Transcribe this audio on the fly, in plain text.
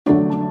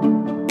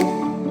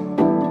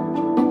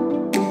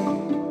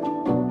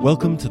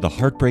Welcome to the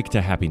Heartbreak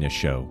to Happiness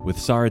Show with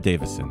Sarah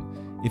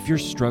Davison. If you're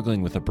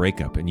struggling with a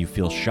breakup and you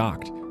feel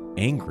shocked,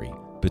 angry,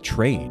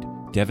 betrayed,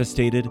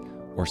 devastated,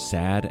 or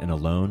sad and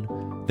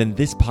alone, then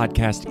this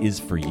podcast is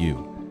for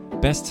you.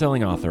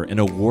 Best-selling author and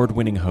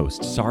award-winning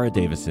host Sarah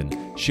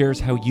Davison shares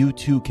how you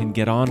too can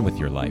get on with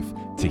your life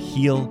to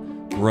heal,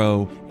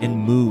 grow, and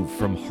move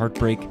from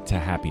heartbreak to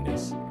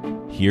happiness.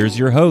 Here's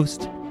your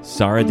host,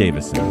 Sarah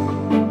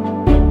Davison.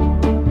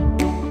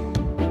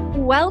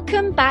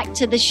 Welcome back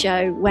to the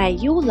show where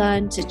you'll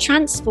learn to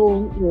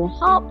transform your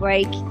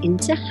heartbreak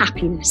into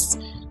happiness.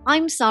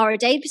 I'm Sarah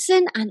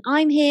Davison and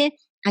I'm here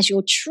as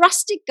your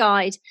trusted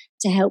guide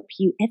to help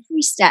you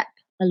every step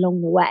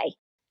along the way.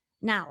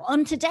 Now,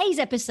 on today's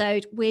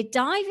episode, we're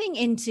diving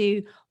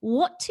into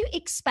what to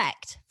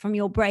expect from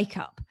your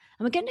breakup.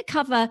 And we're going to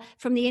cover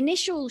from the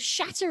initial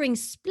shattering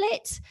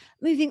split,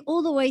 moving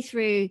all the way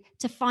through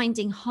to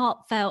finding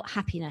heartfelt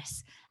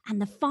happiness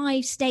and the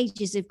 5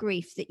 stages of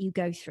grief that you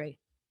go through.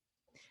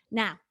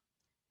 Now,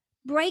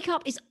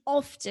 breakup is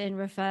often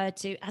referred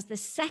to as the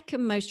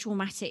second most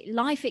traumatic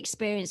life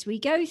experience we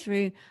go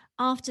through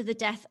after the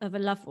death of a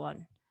loved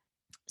one.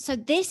 So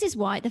this is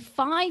why the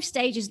 5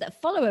 stages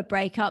that follow a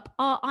breakup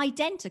are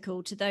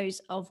identical to those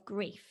of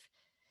grief.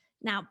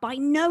 Now, by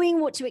knowing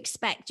what to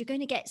expect, you're going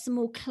to get some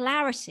more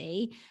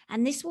clarity,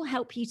 and this will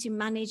help you to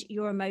manage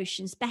your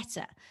emotions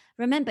better.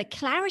 Remember,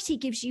 clarity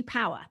gives you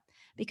power.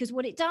 Because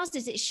what it does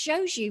is it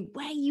shows you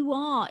where you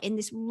are in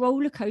this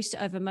roller coaster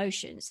of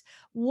emotions,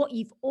 what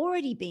you've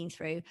already been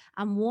through,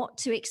 and what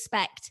to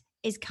expect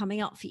is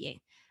coming up for you,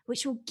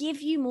 which will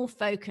give you more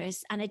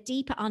focus and a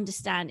deeper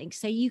understanding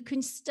so you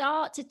can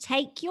start to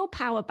take your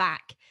power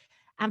back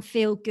and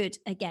feel good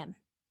again.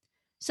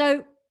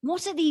 So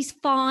what are these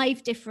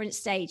 5 different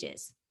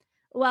stages?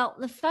 Well,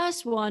 the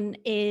first one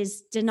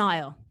is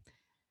denial,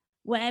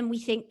 when we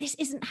think this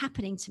isn't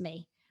happening to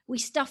me. We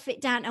stuff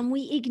it down and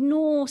we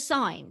ignore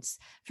signs.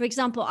 For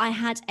example, I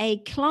had a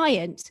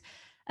client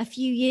a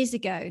few years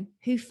ago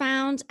who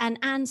found an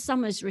Ann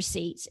Summers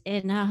receipt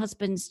in her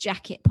husband's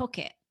jacket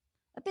pocket.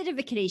 A bit of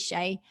a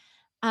cliche.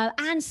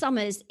 Ann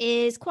Summers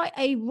is quite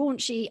a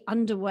raunchy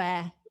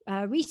underwear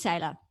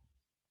retailer.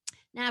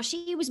 Now,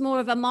 she was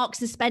more of a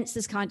Marks and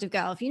Spencer's kind of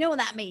girl. If you know what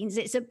that means,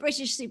 it's a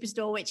British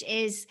superstore, which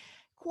is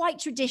quite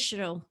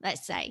traditional,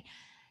 let's say.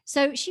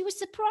 So she was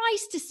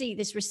surprised to see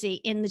this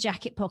receipt in the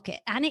jacket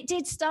pocket, and it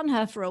did stun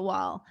her for a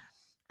while.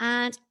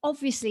 And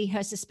obviously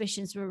her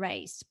suspicions were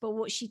raised. But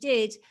what she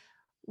did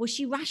was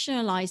she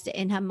rationalized it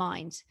in her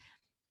mind.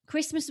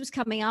 Christmas was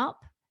coming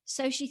up,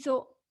 so she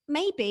thought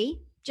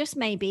maybe, just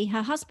maybe,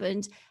 her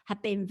husband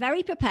had been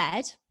very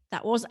prepared.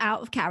 That was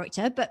out of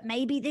character, but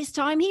maybe this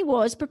time he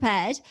was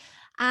prepared,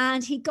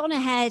 and he'd gone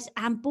ahead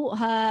and bought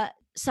her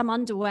some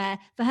underwear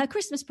for her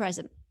Christmas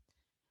present.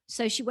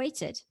 So she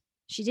waited.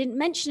 She didn't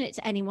mention it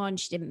to anyone.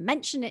 She didn't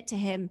mention it to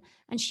him.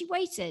 And she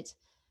waited.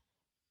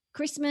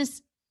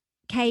 Christmas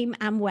came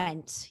and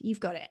went. You've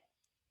got it.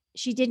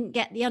 She didn't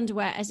get the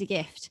underwear as a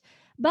gift.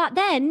 But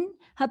then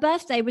her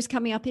birthday was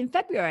coming up in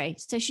February.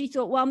 So she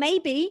thought, well,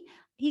 maybe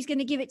he's going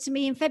to give it to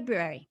me in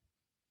February.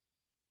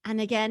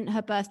 And again,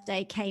 her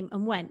birthday came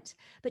and went.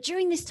 But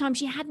during this time,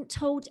 she hadn't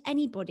told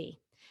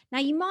anybody. Now,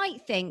 you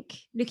might think,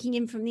 looking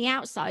in from the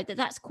outside, that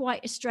that's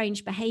quite a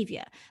strange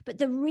behavior. But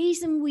the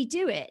reason we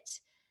do it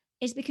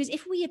is because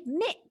if we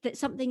admit that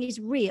something is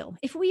real,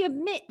 if we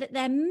admit that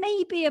there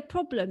may be a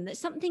problem, that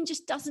something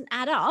just doesn't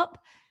add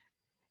up,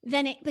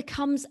 then it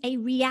becomes a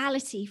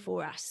reality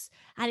for us.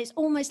 And it's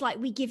almost like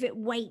we give it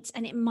weight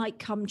and it might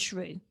come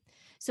true.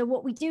 So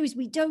what we do is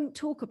we don't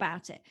talk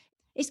about it.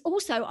 It's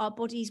also our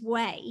body's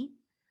way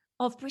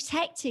of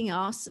protecting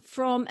us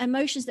from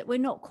emotions that we're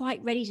not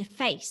quite ready to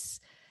face.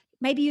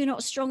 Maybe you're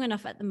not strong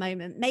enough at the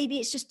moment. Maybe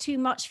it's just too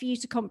much for you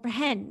to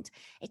comprehend.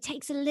 It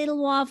takes a little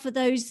while for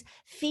those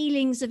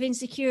feelings of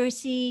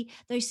insecurity,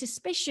 those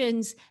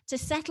suspicions to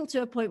settle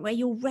to a point where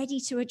you're ready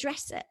to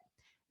address it.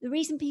 The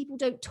reason people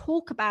don't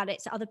talk about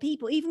it to other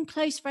people, even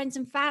close friends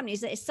and family,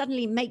 is that it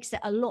suddenly makes it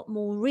a lot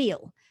more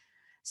real.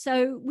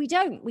 So we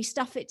don't. We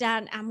stuff it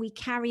down and we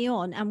carry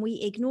on and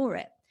we ignore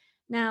it.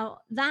 Now,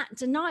 that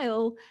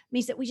denial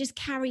means that we just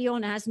carry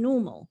on as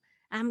normal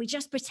and we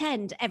just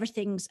pretend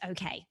everything's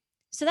okay.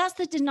 So that's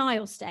the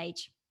denial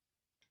stage.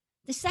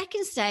 The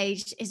second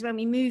stage is when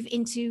we move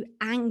into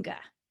anger.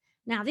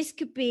 Now, this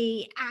could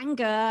be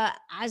anger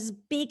as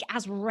big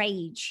as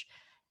rage.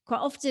 Quite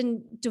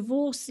often,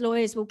 divorce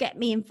lawyers will get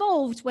me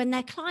involved when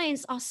their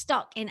clients are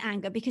stuck in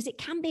anger because it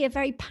can be a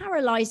very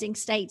paralyzing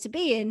state to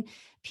be in,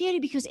 purely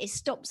because it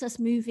stops us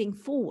moving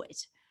forward.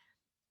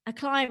 A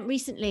client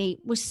recently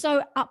was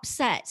so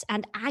upset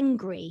and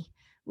angry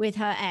with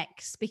her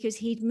ex because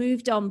he'd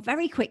moved on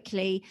very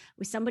quickly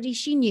with somebody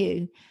she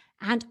knew.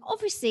 And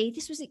obviously,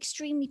 this was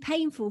extremely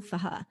painful for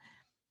her.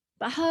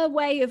 But her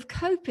way of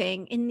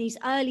coping in these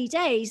early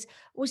days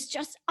was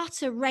just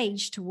utter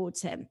rage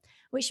towards him,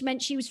 which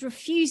meant she was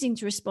refusing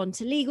to respond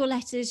to legal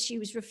letters. She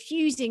was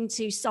refusing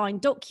to sign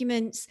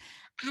documents,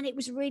 and it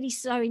was really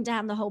slowing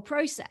down the whole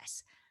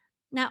process.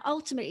 Now,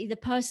 ultimately, the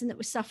person that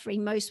was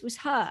suffering most was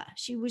her.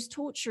 She was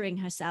torturing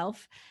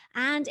herself,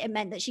 and it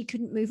meant that she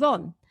couldn't move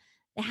on.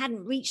 They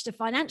hadn't reached a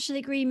financial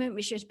agreement,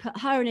 which had put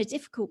her in a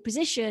difficult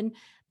position,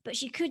 but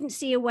she couldn't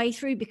see a way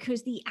through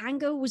because the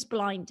anger was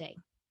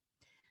blinding.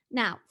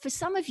 Now, for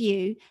some of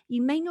you,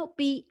 you may not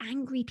be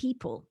angry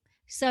people.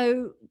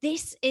 So,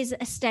 this is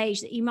a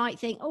stage that you might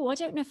think, oh, I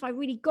don't know if I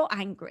really got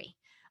angry.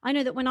 I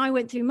know that when I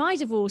went through my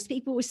divorce,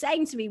 people were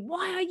saying to me,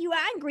 why are you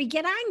angry?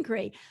 Get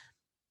angry.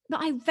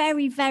 But I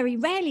very, very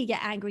rarely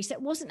get angry. So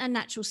it wasn't a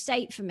natural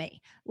state for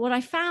me. What I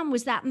found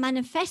was that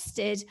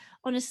manifested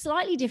on a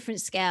slightly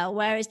different scale,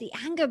 whereas the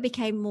anger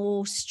became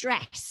more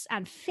stress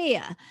and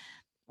fear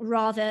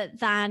rather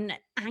than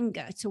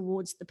anger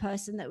towards the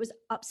person that was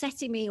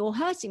upsetting me or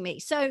hurting me.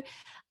 So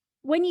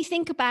when you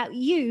think about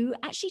you,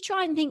 actually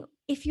try and think,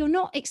 if you're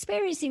not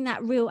experiencing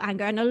that real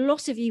anger, and a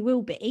lot of you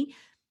will be,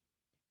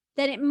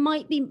 then it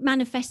might be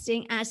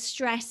manifesting as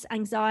stress,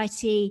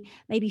 anxiety,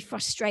 maybe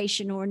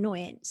frustration or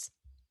annoyance.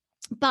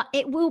 But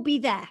it will be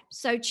there.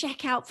 So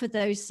check out for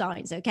those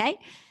signs, okay?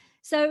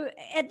 So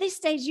at this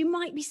stage, you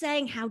might be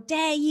saying, how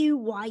dare you?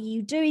 Why are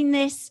you doing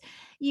this?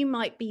 You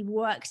might be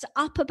worked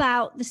up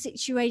about the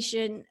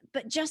situation,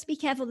 but just be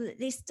careful that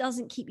this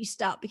doesn't keep you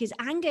stuck, because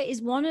anger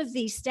is one of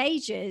these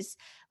stages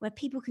where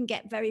people can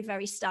get very,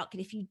 very stuck.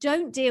 And if you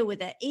don't deal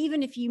with it,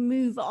 even if you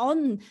move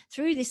on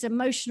through this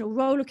emotional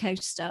roller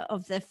coaster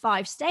of the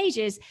 5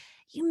 stages,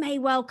 you may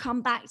well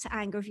come back to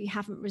anger if you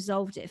haven't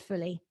resolved it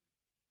fully.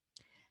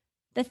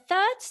 The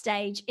third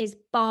stage is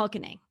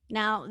bargaining.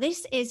 Now,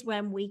 this is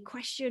when we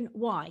question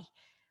why.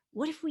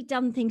 What if we'd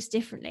done things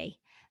differently?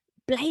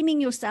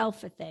 Blaming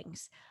yourself for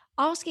things,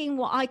 asking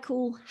what I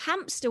call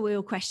hamster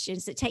wheel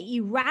questions that take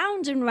you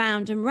round and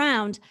round and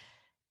round,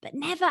 but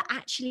never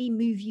actually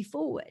move you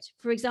forward.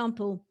 For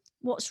example,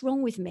 what's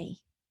wrong with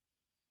me?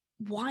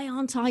 Why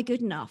aren't I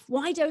good enough?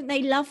 Why don't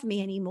they love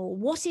me anymore?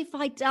 What if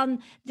I'd done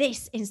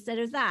this instead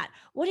of that?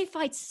 What if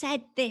I'd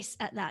said this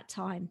at that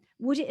time?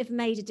 Would it have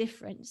made a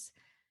difference?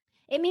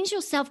 It means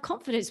your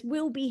self-confidence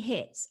will be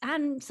hit,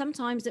 and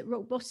sometimes at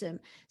rock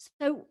bottom.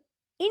 So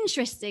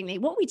interestingly,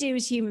 what we do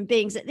as human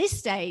beings at this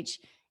stage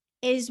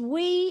is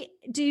we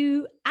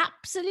do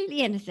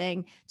absolutely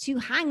anything to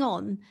hang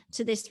on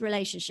to this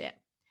relationship.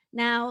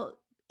 Now,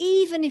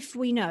 even if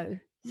we know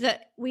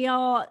that we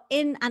are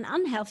in an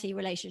unhealthy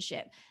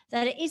relationship,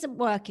 that it isn't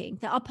working,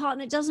 that our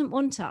partner doesn't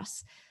want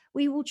us,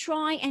 we will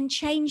try and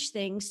change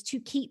things to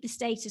keep the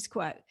status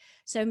quo.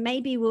 So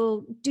maybe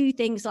we'll do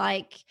things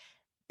like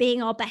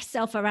being our best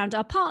self around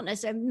our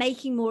partners and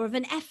making more of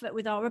an effort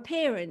with our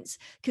appearance,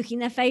 cooking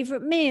their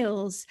favorite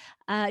meals,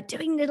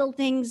 doing little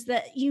things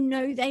that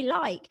they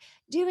like,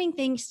 doing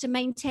things to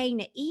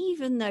maintain it,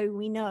 even though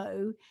we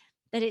know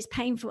that it's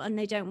painful and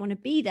they don't want to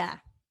be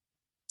there.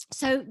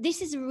 So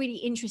this is a really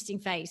interesting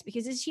phase,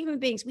 because as human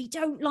beings, we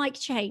don't like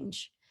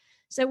change.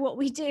 So what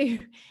we do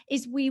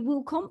is we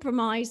will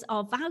compromise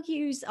our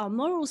values, our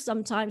morals,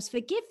 sometimes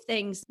forgive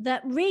things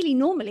that really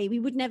normally we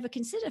would never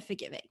consider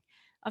forgiving.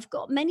 I've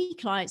got many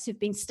clients who've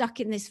been stuck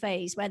in this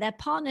phase where their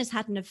partner's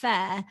had an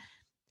affair,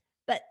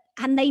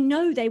 and they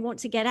know they want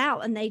to get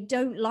out, and they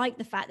don't like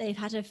the fact they've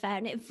had an affair,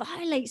 and it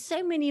violates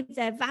so many of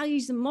their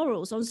values and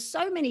morals on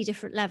so many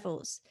different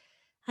levels.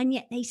 And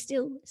yet they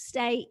still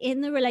stay in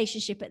the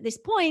relationship at this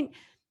point,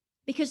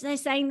 because they're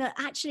saying that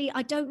actually,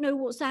 I don't know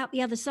what's out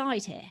the other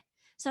side here.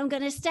 So I'm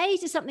going to stay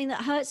to something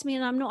that hurts me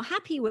and I'm not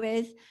happy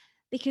with,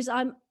 because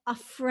I'm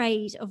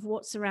afraid of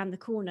what's around the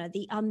corner,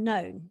 the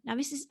unknown. Now,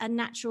 this is a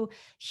natural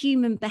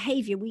human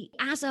behavior. We,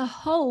 as a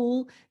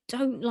whole,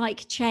 don't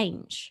like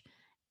change.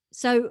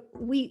 So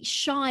we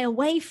shy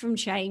away from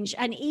change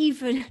and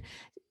even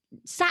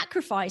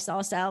sacrifice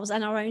ourselves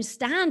and our own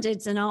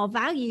standards and our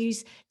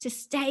values to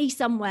stay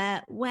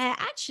somewhere where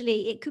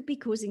actually it could be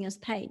causing us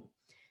pain.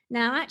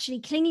 Now, actually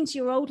clinging to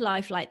your old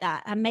life like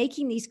that and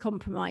making these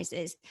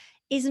compromises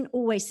isn't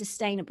always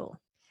sustainable.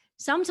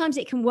 Sometimes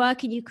it can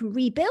work and you can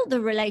rebuild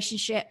the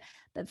relationship,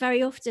 but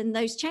very often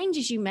those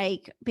changes you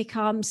make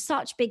become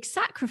such big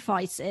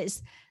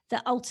sacrifices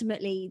that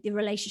ultimately the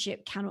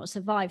relationship cannot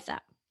survive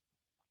that.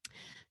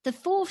 The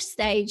fourth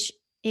stage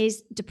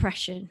is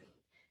depression.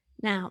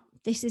 Now,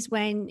 this is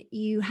when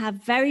you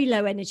have very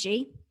low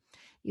energy,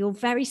 you're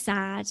very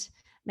sad,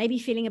 maybe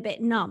feeling a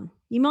bit numb.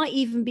 You might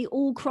even be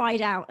all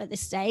cried out at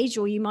this stage,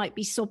 or you might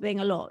be sobbing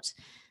a lot.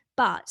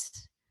 But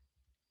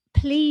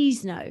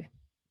please know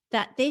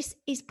that this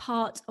is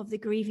part of the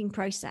grieving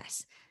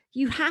process.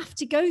 You have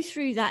to go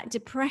through that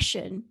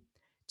depression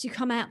to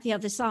come out the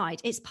other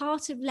side. It's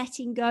part of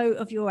letting go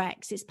of your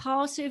ex. It's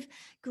part of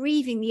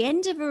grieving the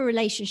end of a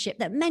relationship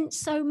that meant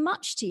so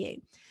much to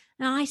you.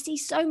 Now, I see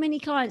so many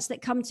clients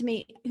that come to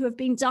me who have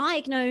been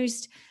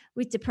diagnosed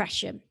with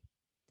depression.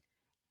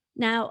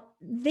 Now,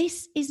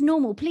 this is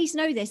normal. Please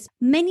know this.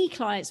 Many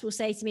clients will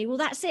say to me, well,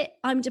 that's it,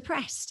 I'm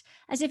depressed,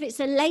 as if it's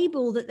a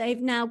label that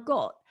they've now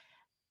got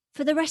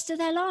for the rest of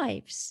their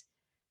lives.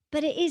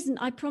 But it isn't,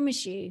 I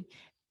promise you.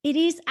 it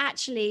is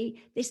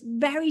actually this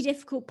very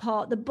difficult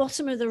part, the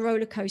bottom of the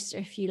roller coaster,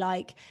 if you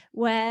like,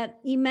 where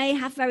you may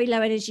have very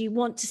low energy,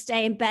 want to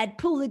stay in bed,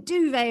 pull the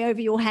duvet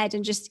over your head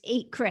and just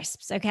eat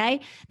crisps,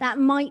 okay? That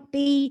might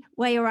be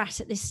where you're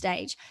at this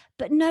stage.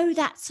 But know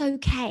that's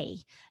okay.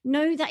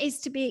 Know that is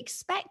to be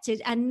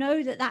expected, and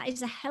know that that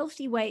is a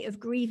healthy way of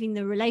grieving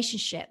the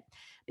relationship,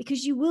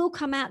 because you will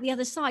come out the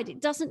other side.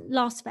 It doesn't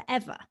last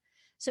forever.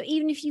 So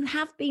even if you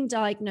have been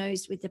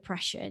diagnosed with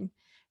depression,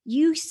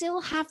 you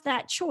still have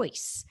that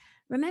choice.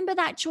 Remember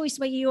that choice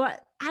where you are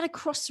at a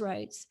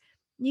crossroads.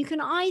 You can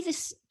either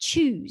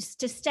choose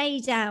to stay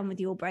down with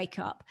your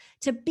breakup,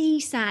 to be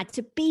sad,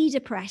 to be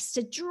depressed,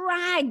 to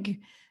drag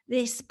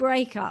this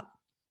breakup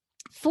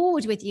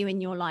forward with you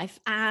in your life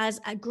as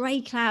a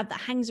grey cloud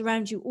that hangs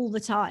around you all the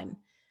time.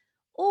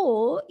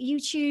 Or you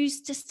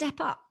choose to step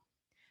up.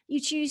 You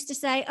choose to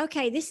say,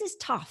 okay, this is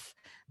tough,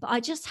 but I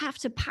just have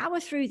to power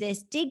through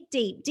this, dig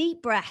deep,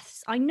 deep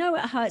breaths. I know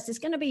it hurts. There's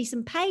going to be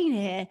some pain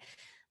here,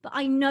 but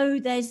I know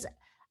there's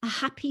a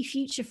happy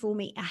future for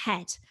me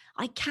ahead.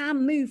 I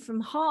can move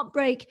from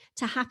heartbreak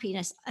to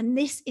happiness. And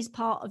this is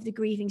part of the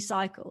grieving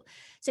cycle.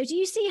 So do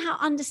you see how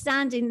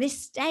understanding this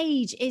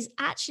stage is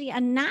actually a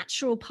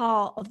natural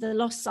part of the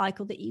loss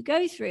cycle that you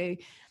go through?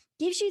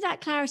 Gives you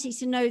that clarity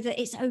to know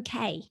that it's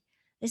okay.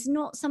 There's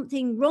not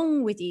something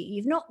wrong with you.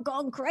 You've not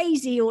gone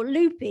crazy or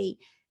loopy.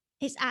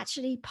 It's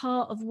actually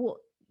part of what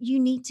you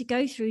need to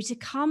go through to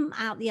come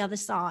out the other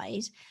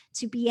side,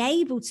 to be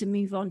able to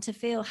move on, to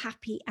feel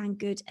happy and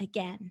good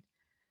again.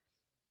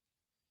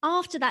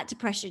 After that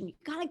depression, you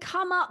kind of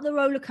come up the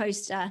roller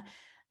coaster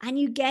and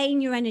you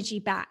gain your energy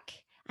back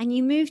and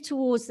you move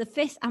towards the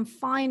fifth and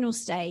final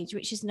stage,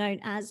 which is known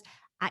as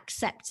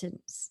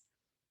acceptance.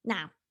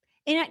 Now,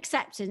 in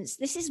acceptance,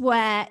 this is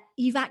where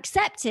you've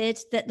accepted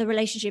that the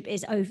relationship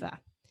is over.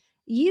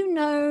 You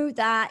know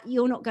that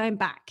you're not going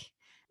back.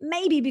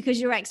 Maybe because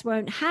your ex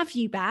won't have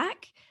you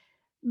back,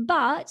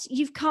 but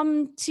you've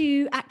come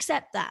to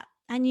accept that.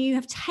 And you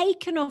have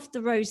taken off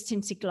the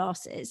rose-tinted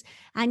glasses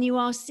and you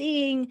are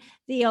seeing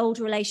the old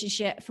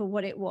relationship for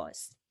what it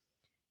was.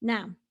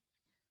 Now,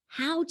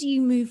 how do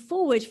you move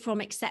forward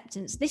from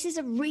acceptance? This is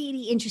a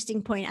really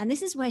interesting point, and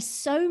this is where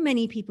so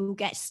many people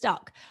get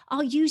stuck.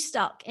 Are you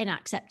stuck in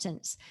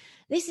acceptance?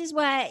 This is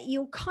where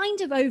you're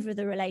kind of over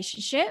the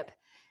relationship,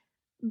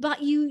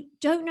 but you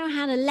don't know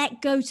how to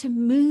let go to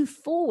move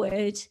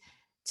forward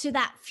to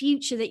that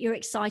future that you're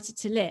excited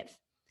to live.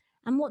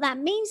 And what that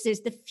means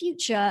is the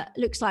future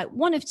looks like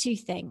one of two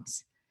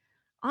things.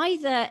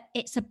 Either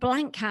it's a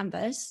blank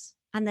canvas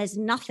and there's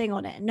nothing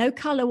on it, no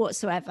color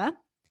whatsoever,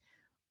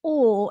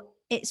 or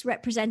it's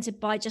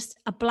represented by just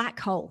a black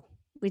hole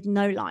with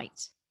no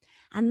light.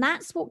 And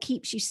that's what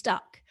keeps you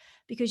stuck,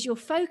 because your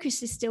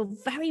focus is still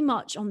very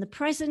much on the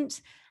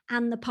present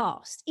and the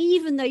past.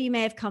 Even though you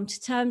may have come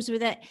to terms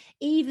with it,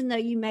 even though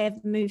you may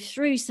have moved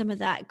through some of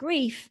that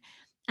grief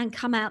and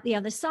come out the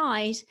other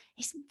side,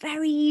 it's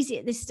very easy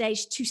at this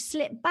stage to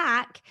slip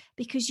back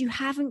because you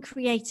haven't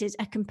created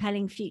a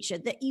compelling future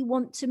that you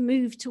want to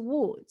move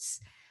towards.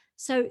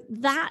 So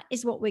that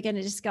is what we're going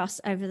to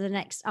discuss over the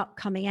next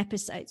upcoming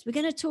episodes. We're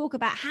going to talk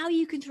about how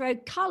you can throw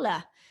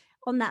color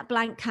on that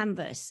blank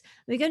canvas.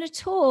 We're going to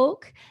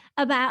talk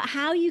about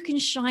how you can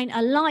shine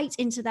a light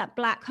into that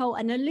black hole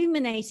and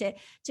illuminate it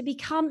to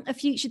become a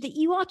future that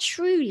you are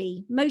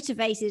truly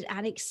motivated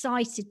and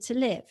excited to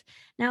live.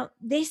 Now,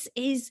 this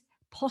is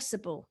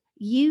possible.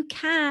 You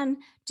can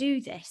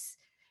do this.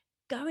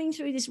 Going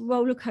through this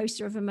roller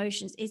coaster of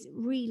emotions is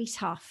really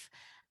tough.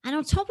 And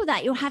on top of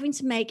that, you're having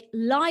to make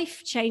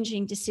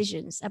life-changing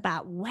decisions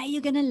about where you're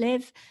going to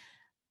live,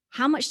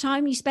 how much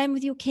time you spend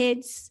with your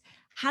kids,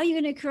 how you're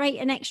going to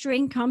create an extra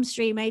income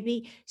stream,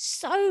 maybe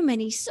so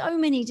many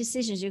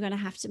decisions you're going to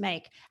have to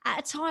make at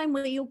a time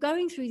where you're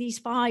going through these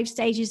 5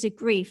 stages of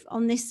grief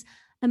on this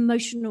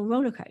emotional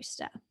roller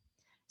coaster.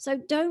 So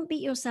don't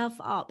beat yourself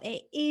up.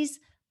 It is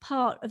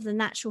part of the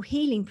natural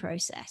healing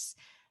process.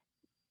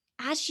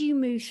 As you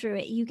move through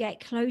it, you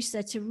get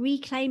closer to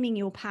reclaiming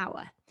your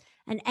power.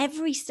 And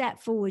every step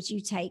forward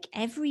you take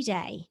every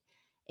day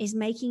is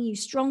making you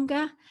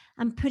stronger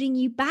and putting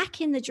you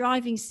back in the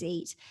driving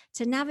seat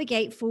to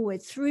navigate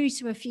forward through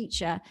to a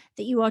future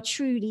that you are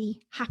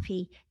truly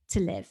happy to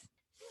live.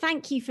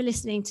 Thank you for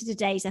listening to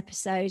today's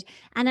episode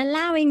and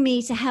allowing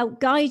me to help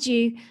guide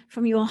you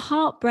from your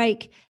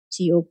heartbreak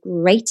to your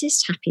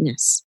greatest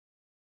happiness.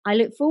 I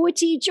look forward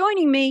to you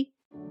joining me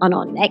on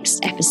our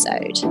next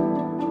episode.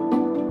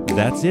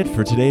 That's it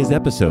for today's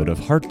episode of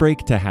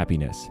Heartbreak to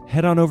Happiness.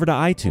 Head on over to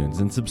iTunes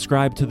and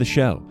subscribe to the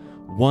show.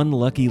 One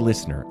lucky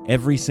listener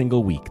every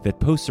single week that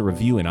posts a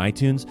review in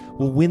iTunes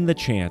will win the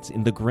chance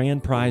in the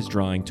grand prize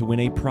drawing to win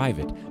a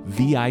private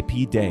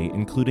VIP day,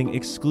 including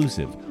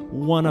exclusive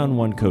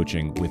one-on-one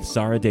coaching with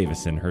Sarah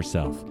Davison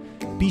herself.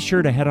 Be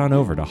sure to head on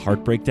over to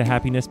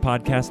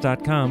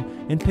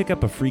heartbreaktohappinesspodcast.com and pick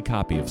up a free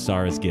copy of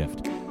Sarah's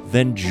gift.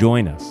 Then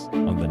join us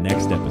on the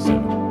next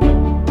episode.